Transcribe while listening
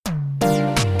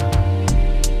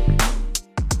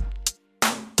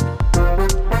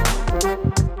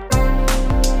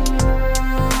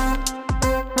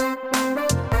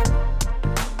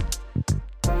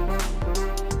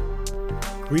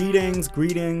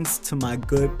Greetings to my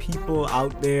good people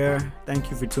out there.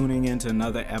 Thank you for tuning in to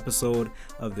another episode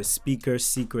of the Speaker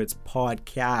Secrets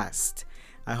podcast.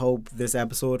 I hope this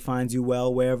episode finds you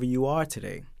well wherever you are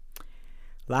today.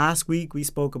 Last week, we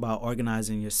spoke about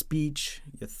organizing your speech,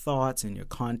 your thoughts, and your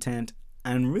content,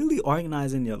 and really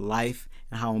organizing your life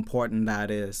and how important that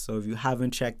is. So if you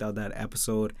haven't checked out that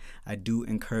episode, I do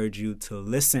encourage you to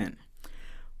listen.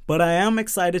 But I am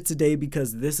excited today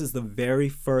because this is the very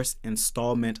first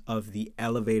installment of the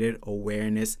Elevated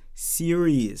Awareness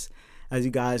series. As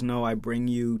you guys know, I bring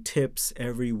you tips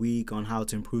every week on how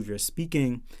to improve your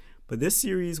speaking, but this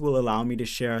series will allow me to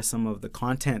share some of the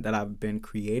content that I've been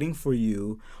creating for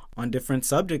you on different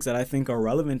subjects that I think are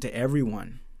relevant to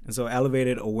everyone. And so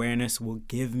Elevated Awareness will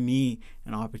give me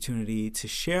an opportunity to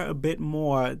share a bit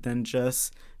more than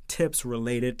just tips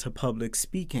related to public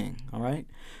speaking, all right?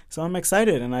 So I'm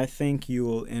excited and I think you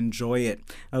will enjoy it.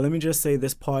 Now, let me just say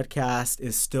this podcast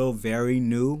is still very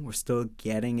new. We're still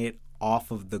getting it off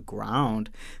of the ground.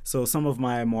 So some of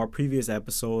my more previous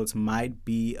episodes might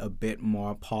be a bit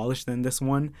more polished than this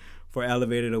one. For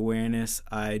Elevated Awareness,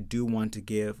 I do want to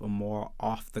give a more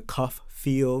off-the-cuff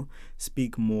feel,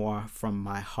 speak more from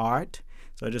my heart.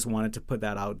 So I just wanted to put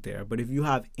that out there. But if you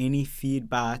have any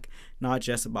feedback, not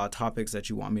just about topics that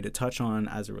you want me to touch on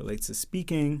as it relates to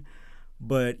speaking,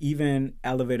 but even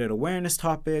elevated awareness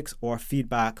topics or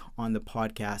feedback on the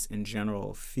podcast in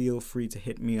general, feel free to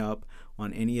hit me up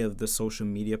on any of the social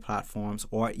media platforms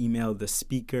or email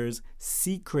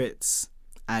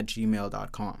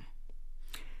thespeakerssecrets@gmail.com.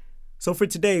 So for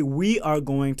today, we are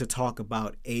going to talk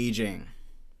about aging.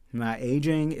 Now,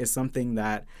 aging is something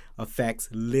that affects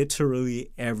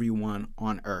literally everyone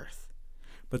on Earth.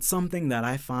 But something that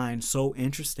I find so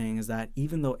interesting is that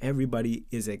even though everybody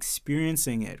is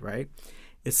experiencing it, right,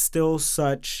 it's still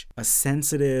such a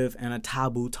sensitive and a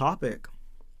taboo topic.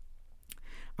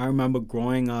 I remember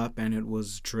growing up and it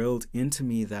was drilled into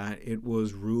me that it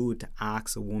was rude to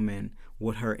ask a woman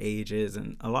what her age is,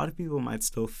 and a lot of people might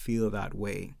still feel that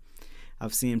way.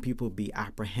 I've seen people be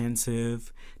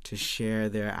apprehensive to share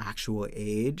their actual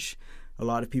age. A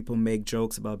lot of people make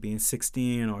jokes about being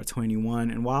 16 or 21,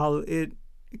 and while it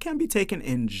can be taken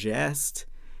in jest,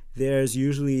 there's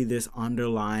usually this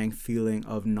underlying feeling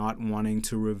of not wanting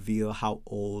to reveal how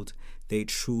old they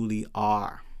truly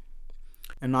are.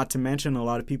 And not to mention, a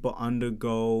lot of people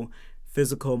undergo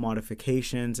physical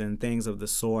modifications and things of the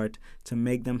sort to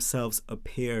make themselves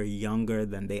appear younger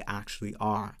than they actually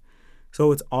are.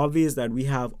 So it's obvious that we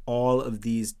have all of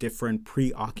these different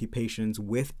preoccupations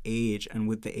with age and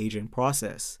with the aging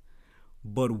process.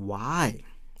 But why?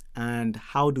 And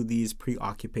how do these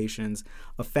preoccupations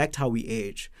affect how we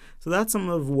age? So that's some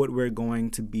of what we're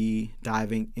going to be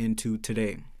diving into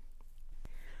today.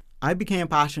 I became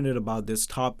passionate about this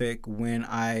topic when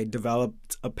I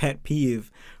developed a pet peeve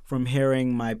from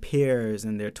hearing my peers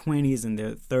in their 20s and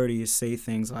their 30s say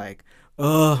things like,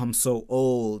 "Oh, I'm so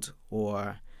old,"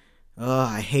 or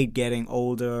 "I hate getting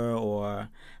older," or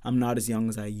 "I'm not as young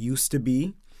as I used to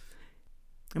be."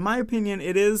 In my opinion,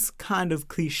 it is kind of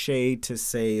cliche to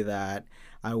say that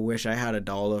I wish I had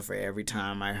 $1 for every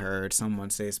time I heard someone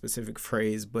say a specific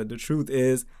phrase, but the truth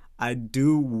is, I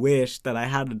do wish that I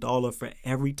had $1 for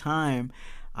every time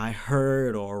I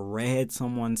heard or read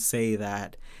someone say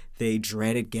that they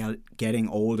dreaded getting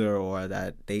older or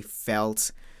that they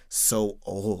felt so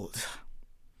old.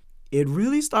 It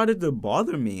really started to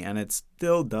bother me, and it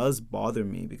still does bother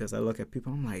me because I look at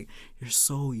people, I'm like, you're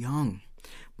so young.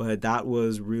 But that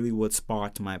was really what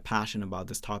sparked my passion about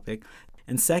this topic.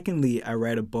 And secondly, I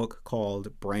read a book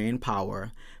called Brain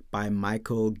Power by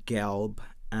Michael Gelb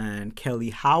and Kelly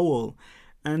Howell.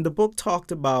 And the book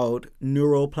talked about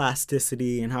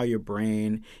neuroplasticity and how your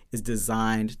brain is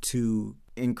designed to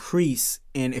increase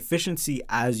in efficiency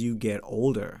as you get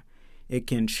older. It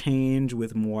can change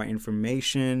with more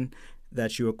information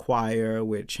that you acquire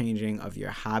with changing of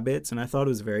your habits. And I thought it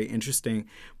was very interesting.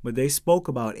 But they spoke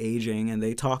about aging and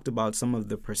they talked about some of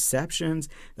the perceptions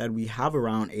that we have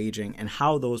around aging and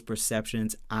how those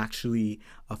perceptions actually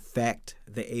affect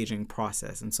the aging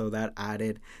process. And so that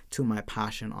added to my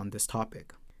passion on this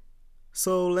topic.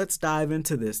 So let's dive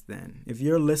into this then. If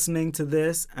you're listening to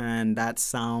this and that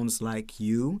sounds like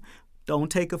you, don't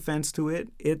take offense to it.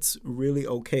 It's really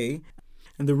okay.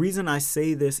 And the reason I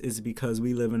say this is because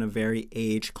we live in a very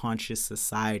age-conscious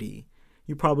society.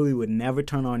 You probably would never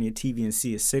turn on your TV and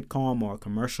see a sitcom or a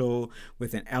commercial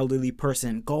with an elderly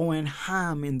person going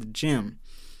ham in the gym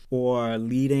or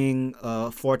leading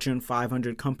a Fortune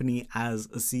 500 company as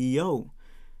a CEO.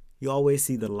 You always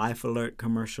see the Life Alert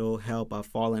commercial, "Help, I've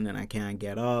fallen and I can't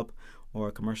get up," or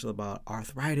a commercial about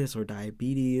arthritis or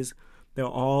diabetes. there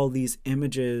are all these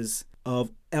images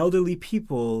of elderly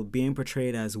people being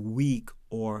portrayed as weak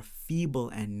or feeble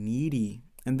and needy.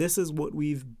 And this is what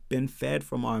we've been fed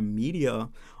from our media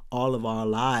all of our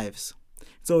lives.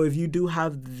 So if you do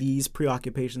have these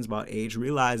preoccupations about age,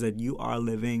 realize that you are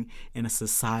living in a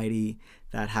society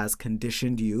that has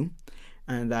conditioned you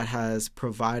and that has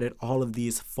provided all of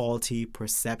these faulty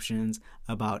perceptions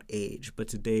about age. But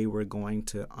today we're going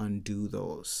to undo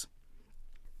those.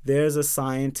 There's a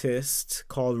scientist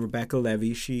called Rebecca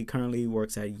Levy. She currently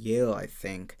works at Yale, I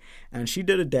think. And she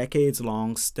did a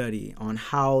decades-long study on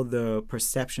how the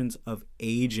perceptions of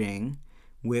aging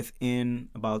within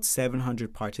about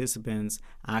 700 participants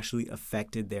actually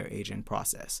affected their aging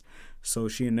process. So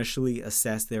she initially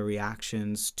assessed their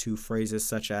reactions to phrases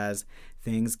such as,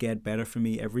 things get better for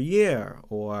me every year,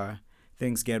 or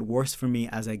things get worse for me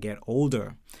as I get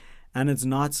older. And it's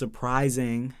not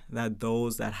surprising that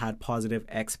those that had positive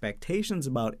expectations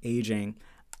about aging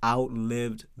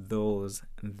outlived those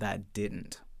that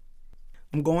didn't.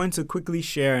 I'm going to quickly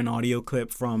share an audio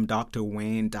clip from Dr.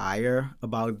 Wayne Dyer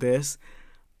about this.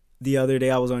 The other day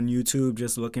I was on YouTube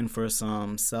just looking for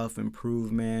some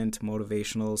self-improvement,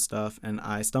 motivational stuff, and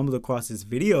I stumbled across this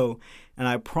video, and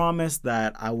I promised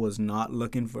that I was not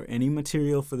looking for any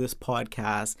material for this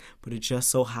podcast, but it just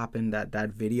so happened that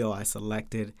that video I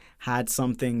selected had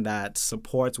something that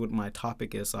supports what my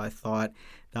topic is, so I thought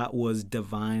that was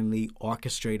divinely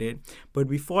orchestrated. But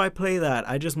before I play that,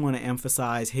 I just want to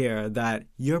emphasize here that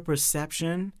your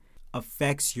perception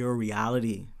affects your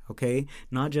reality. Okay,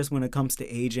 not just when it comes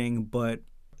to aging, but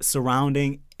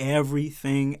surrounding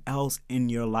everything else in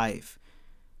your life.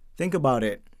 Think about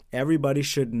it. Everybody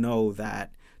should know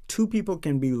that two people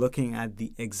can be looking at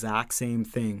the exact same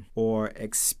thing or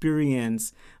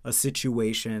experience a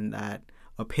situation that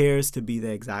appears to be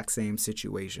the exact same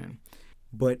situation.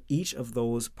 But each of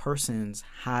those persons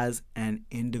has an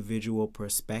individual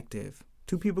perspective.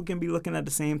 Two people can be looking at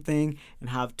the same thing and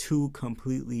have two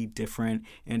completely different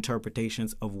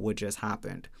interpretations of what just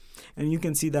happened. And you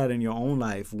can see that in your own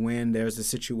life when there's a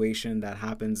situation that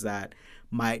happens that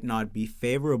might not be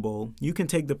favorable. You can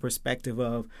take the perspective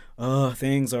of, oh,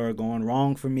 things are going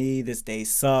wrong for me. This day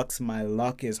sucks. My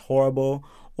luck is horrible.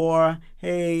 Or,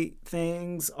 hey,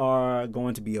 things are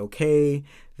going to be okay.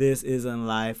 This isn't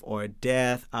life or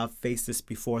death. I've faced this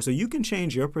before. So you can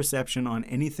change your perception on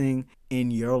anything in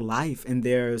your life. And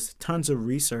there's tons of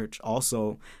research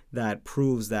also that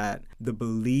proves that the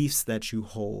beliefs that you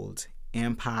hold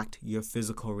impact your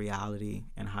physical reality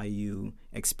and how you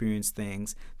experience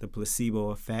things. The placebo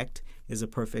effect is a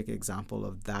perfect example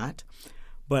of that.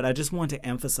 But I just want to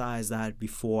emphasize that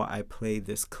before I play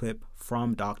this clip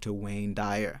from Dr. Wayne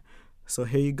Dyer. So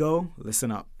here you go.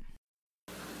 Listen up.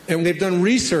 And they've done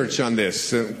research on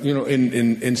this,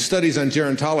 in studies on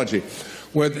gerontology,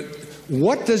 where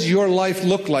what does your life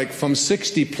look like from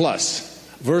 60 plus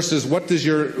versus what does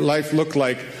your life look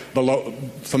like below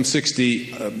from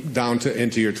 60 down to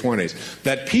into your 20s?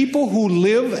 That people who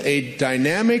live a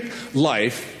dynamic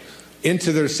life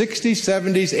into their 60s,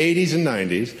 70s, 80s, and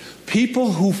 90s,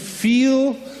 people who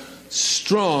feel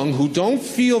strong, who don't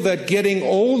feel that getting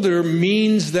older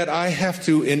means that I have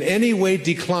to in any way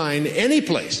decline any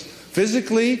place,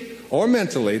 physically or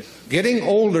mentally. Getting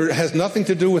older has nothing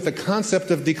to do with the concept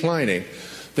of declining.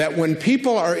 That when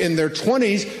people are in their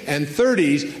 20s and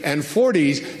 30s and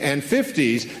 40s and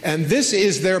 50s, and this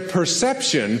is their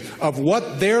perception of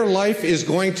what their life is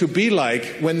going to be like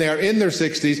when they're in their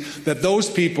 60s, that those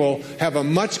people have a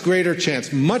much greater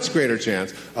chance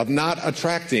of not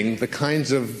attracting the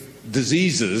kinds of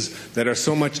diseases that are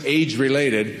so much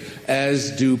age-related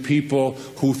as do people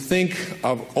who think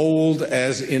of old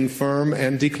as infirm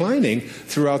and declining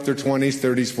throughout their 20s,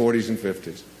 30s, 40s, and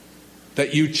 50s.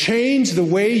 That you change the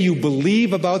way you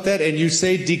believe about that and you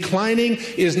say declining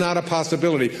is not a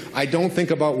possibility. I don't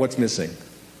think about what's missing.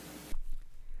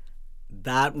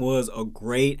 That was a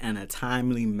great and a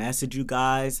timely message, you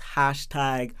guys.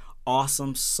 Hashtag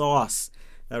awesome sauce.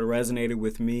 That resonated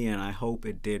with me, and I hope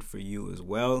it did for you as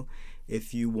well.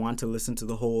 If you want to listen to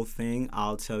the whole thing,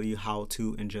 I'll tell you how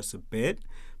to in just a bit.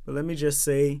 But let me just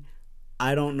say,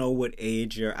 I don't know what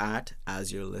age you're at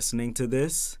as you're listening to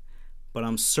this, but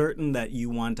I'm certain that you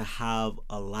want to have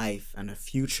a life and a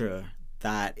future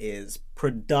that is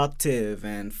productive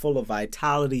and full of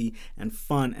vitality and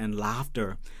fun and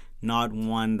laughter, not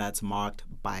one that's marked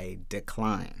by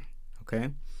decline, okay?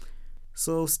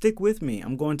 So stick with me.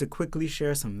 I'm going to quickly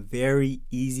share some very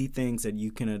easy things that you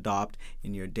can adopt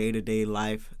in your day-to-day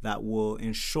life that will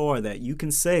ensure that you can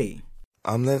say,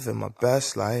 I'm living my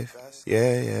best life.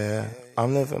 Yeah.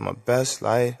 I'm living my best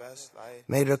life.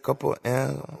 Made a couple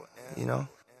M's,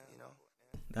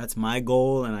 That's my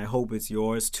goal, and I hope it's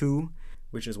yours too,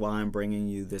 which is why I'm bringing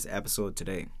you this episode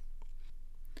today.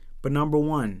 But number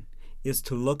one is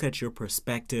to look at your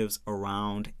perspectives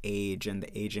around age and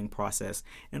the aging process,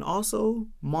 and also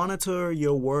monitor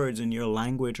your words and your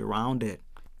language around it.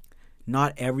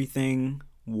 Not everything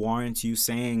warrants you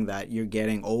saying that you're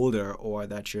getting older or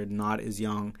that you're not as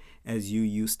young as you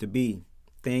used to be.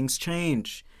 Things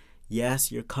change.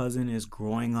 Yes, your cousin is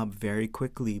growing up very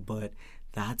quickly, but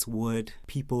that's what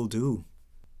people do.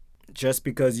 Just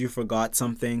because you forgot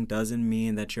something doesn't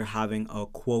mean that you're having a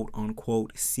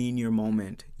quote-unquote senior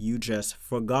moment. You just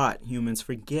forgot. Humans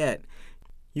forget.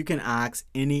 You can ask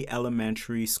any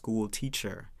elementary school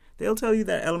teacher. They'll tell you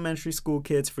that elementary school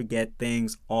kids forget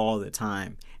things all the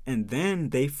time, and then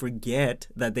they forget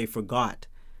that they forgot.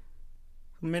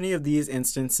 Many of these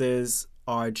instances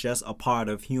are just a part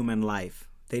of human life.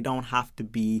 They don't have to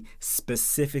be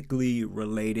specifically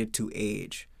related to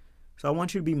age. So I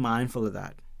want you to be mindful of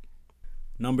that.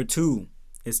 Number two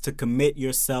is to commit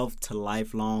yourself to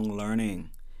lifelong learning.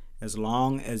 As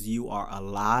long as you are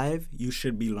alive, you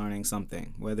should be learning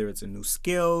something, whether it's a new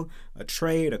skill, a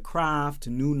trade, a craft,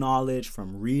 new knowledge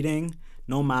from reading,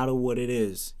 no matter what it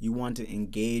is. You want to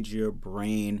engage your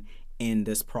brain in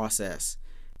this process.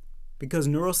 Because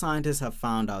neuroscientists have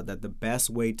found out that the best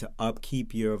way to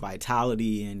upkeep your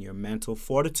vitality and your mental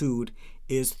fortitude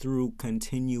is through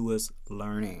continuous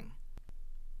learning.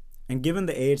 And given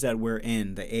the age that we're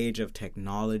in, the age of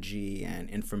technology and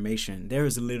information, there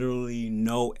is literally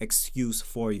no excuse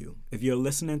for you. If you're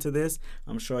listening to this,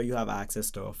 I'm sure you have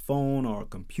access to a phone or a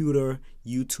computer,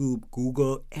 YouTube,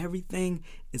 Google. Everything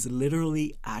is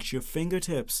literally at your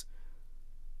fingertips.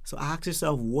 So ask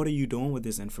yourself, what are you doing with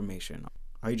this information?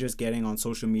 Are you just getting on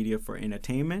social media for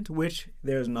entertainment? Which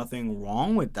there's nothing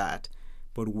wrong with that.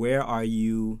 But where are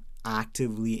you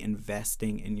actively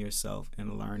investing in yourself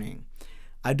and learning?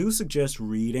 I do suggest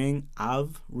reading.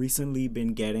 I've recently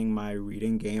been getting my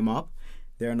reading game up.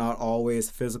 They're not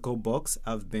always physical books.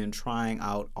 I've been trying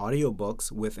out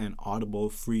audiobooks with an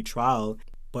Audible free trial,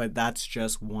 but that's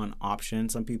just one option.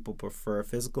 Some people prefer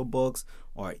physical books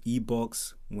or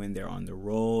ebooks when they're on the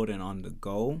road and on the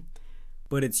go,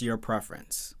 but it's your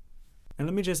preference. And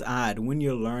let me just add, when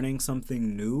you're learning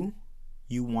something new,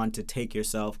 you want to take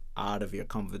yourself out of your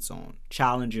comfort zone.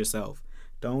 Challenge yourself.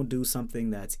 Don't do something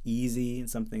that's easy and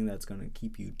something that's going to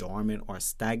keep you dormant or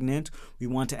stagnant. We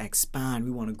want to expand.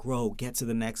 We want to grow, get to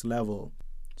the next level.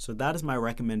 So that is my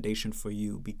recommendation for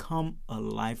you. Become a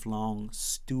lifelong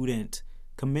student.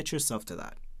 Commit yourself to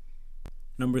that.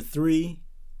 Number three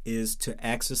is to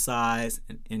exercise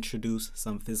and introduce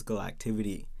some physical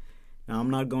activity. Now, I'm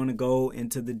not going to go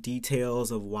into the details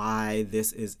of why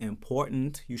this is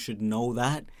important. You should know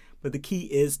that. But the key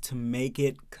is to make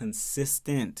it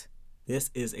consistent.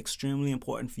 This is extremely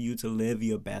important for you to live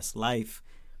your best life.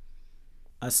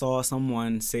 I saw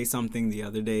someone say something the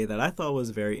other day that I thought was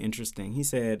very interesting. He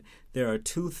said, there are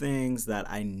two things that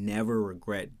I never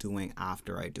regret doing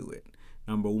after I do it.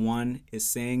 Number one is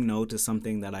saying no to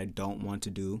something that I don't want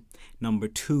to do. Number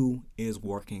two is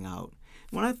working out.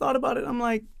 When I thought about it, I'm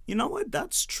like, you know what?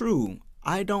 That's true.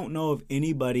 I don't know of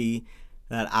anybody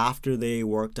that after they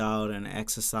worked out and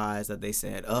exercised that they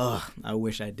said, I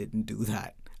wish I didn't do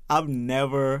that. I've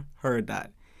never heard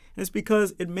that. It's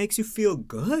because it makes you feel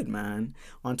good, man.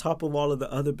 On top of all of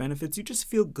the other benefits, you just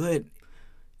feel good.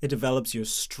 It develops your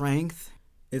strength.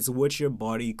 It's what your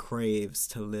body craves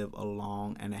to live a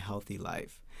long and a healthy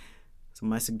life. So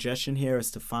my suggestion here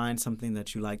is to find something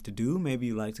that you like to do. Maybe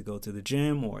you like to go to the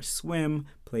gym or swim,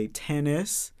 play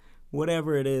tennis,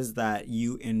 whatever it is that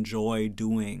you enjoy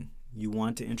doing. You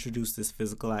want to introduce this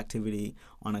physical activity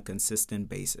on a consistent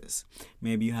basis.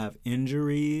 Maybe you have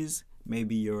injuries.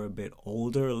 Maybe you're a bit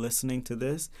older listening to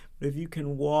this. But if you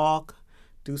can walk,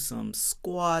 do some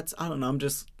squats, I don't know, I'm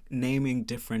just naming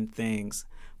different things.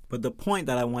 But the point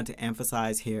that I want to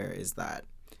emphasize here is that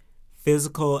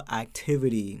physical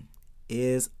activity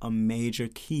is a major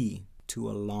key to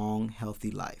a long,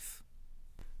 healthy life.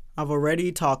 I've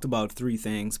already talked about 3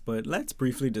 things, but let's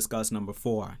briefly discuss number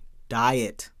 4,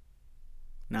 diet.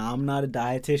 Now, I'm not a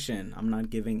dietitian. I'm not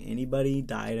giving anybody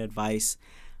diet advice.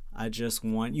 I just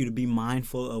want you to be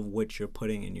mindful of what you're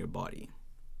putting in your body.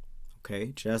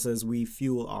 Okay? Just as we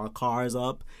fuel our cars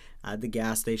up at the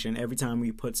gas station, every time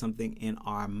we put something in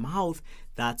our mouth,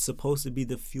 that's supposed to be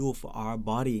the fuel for our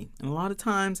body. And a lot of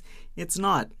times, it's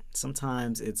not.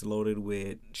 Sometimes it's loaded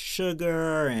with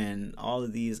sugar and all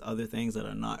of these other things that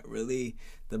are not really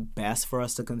the best for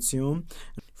us to consume.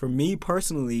 For me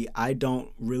personally, I don't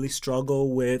really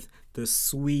struggle with the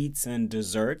sweets and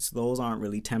desserts. Those aren't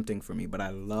really tempting for me, but I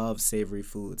love savory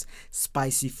foods,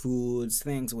 spicy foods,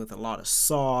 things with a lot of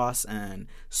sauce and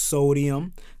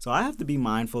sodium. So I have to be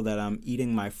mindful that I'm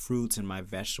eating my fruits and my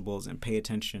vegetables and pay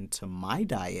attention to my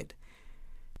diet.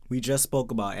 We just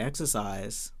spoke about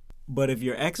exercise, but if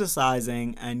you're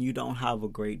exercising and you don't have a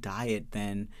great diet,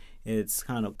 then it's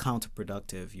kind of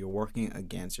counterproductive. You're working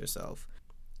against yourself.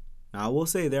 Now, I will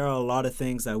say there are a lot of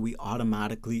things that we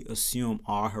automatically assume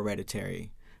are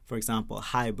hereditary. For example,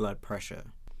 high blood pressure.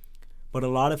 But a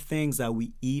lot of things that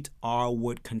we eat are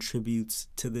what contributes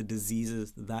to the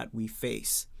diseases that we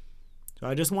face. So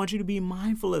I just want you to be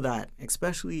mindful of that,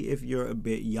 especially if you're a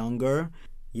bit younger.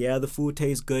 Yeah, the food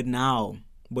tastes good now,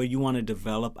 but you want to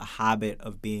develop a habit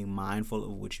of being mindful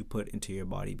of what you put into your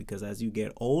body, because as you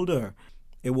get older,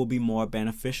 it will be more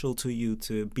beneficial to you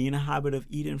to be in a habit of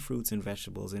eating fruits and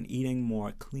vegetables and eating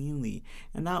more cleanly.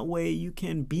 And that way you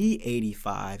can be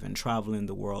 85 and travel in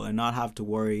the world and not have to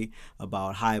worry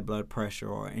about high blood pressure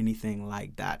or anything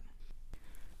like that.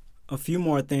 A few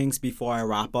more things before I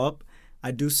wrap up. I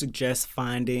do suggest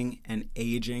finding an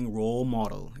aging role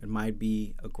model. It might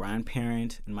be a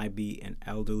grandparent, it might be an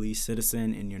elderly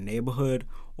citizen in your neighborhood,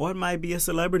 or it might be a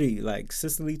celebrity like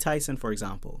Cicely Tyson, for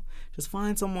example. Just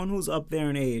find someone who's up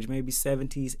there in age, maybe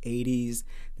 70s, 80s,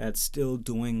 that's still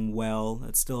doing well,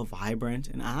 that's still vibrant,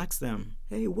 and ask them,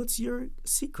 hey, what's your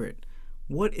secret?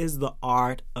 What is the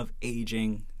art of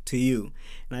aging to you?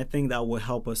 And I think that will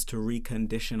help us to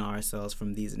recondition ourselves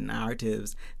from these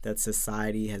narratives that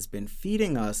society has been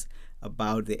feeding us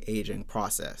about the aging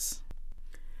process.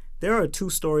 There are 2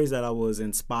 stories that I was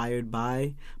inspired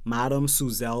by. Madame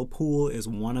Suzelle Poole is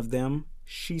one of them.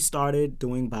 She started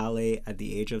doing ballet at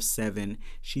the age of 7.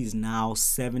 She's now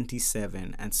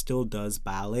 77 and still does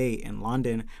ballet in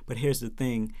London. But here's the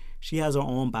thing, she has her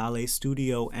own ballet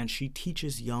studio and she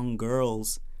teaches young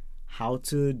girls how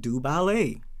to do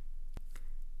ballet.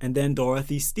 And then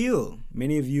Dorothy Steele.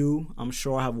 Many of you, I'm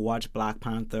sure, have watched Black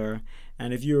Panther.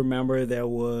 And if you remember, there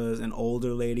was an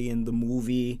older lady in the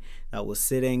movie that was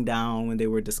sitting down when they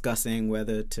were discussing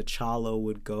whether T'Challa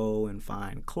would go and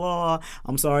find Claw.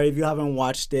 I'm sorry if you haven't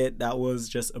watched it. That was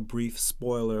just a brief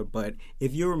spoiler. But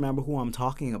if you remember who I'm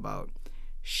talking about,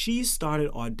 she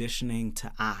started auditioning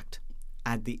to act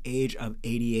at the age of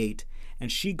 88.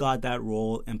 And she got that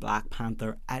role in Black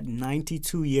Panther at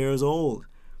 92 years old.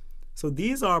 So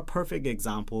these are perfect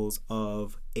examples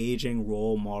of aging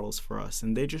role models for us,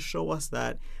 and they just show us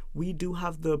that we do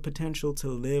have the potential to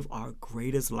live our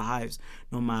greatest lives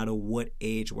no matter what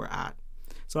age we're at.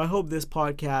 So I hope this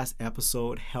podcast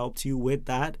episode helped you with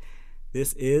that.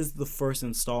 This is the first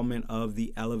installment of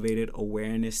the Elevated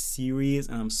Awareness series,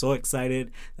 and I'm so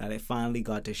excited that I finally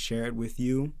got to share it with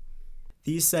you.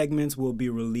 These segments will be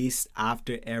released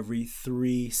after every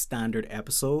 3 standard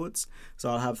episodes.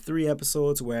 So I'll have 3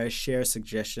 episodes where I share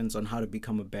suggestions on how to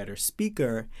become a better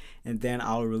speaker, and then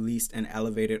I'll release an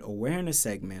Elevated Awareness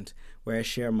segment where I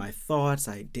share my thoughts,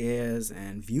 ideas,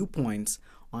 and viewpoints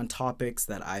on topics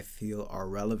that I feel are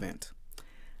relevant.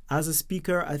 As a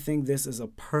speaker, I think this is a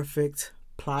perfect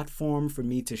platform for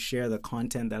me to share the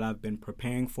content that I've been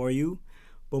preparing for you.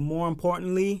 But more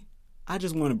importantly, I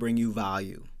just want to bring you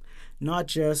value. Not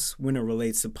just when it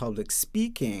relates to public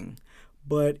speaking,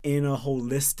 but in a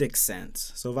holistic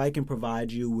sense. So if I can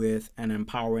provide you with an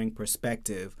empowering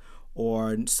perspective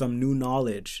or some new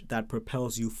knowledge that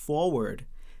propels you forward,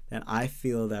 then I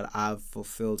feel that I've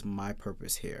fulfilled my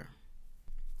purpose here.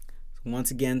 So once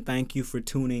again, thank you for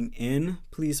tuning in.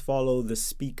 Please follow The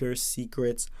Speaker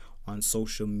Secrets on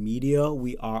social media.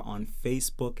 We are on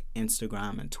Facebook,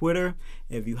 Instagram, and Twitter.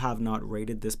 If you have not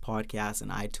rated this podcast in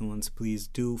iTunes, please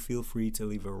do feel free to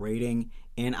leave a rating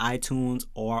in iTunes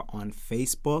or on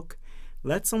Facebook.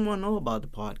 Let someone know about the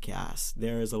podcast.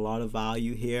 There is a lot of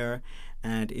value here,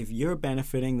 and if you're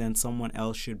benefiting, then someone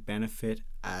else should benefit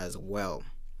as well.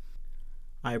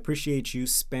 I appreciate you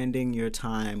spending your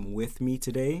time with me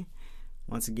today.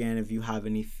 Once again, if you have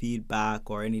any feedback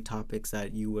or any topics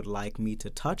that you would like me to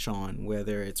touch on,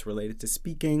 whether it's related to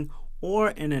speaking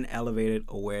or in an Elevated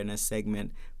Awareness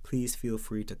segment, please feel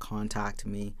free to contact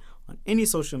me on any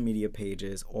social media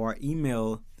pages or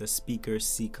email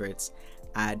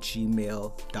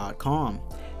thespeakersecrets@gmail.com.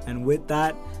 And with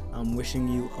that, I'm wishing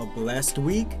you a blessed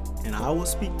week, and I will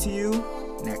speak to you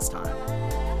next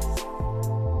time.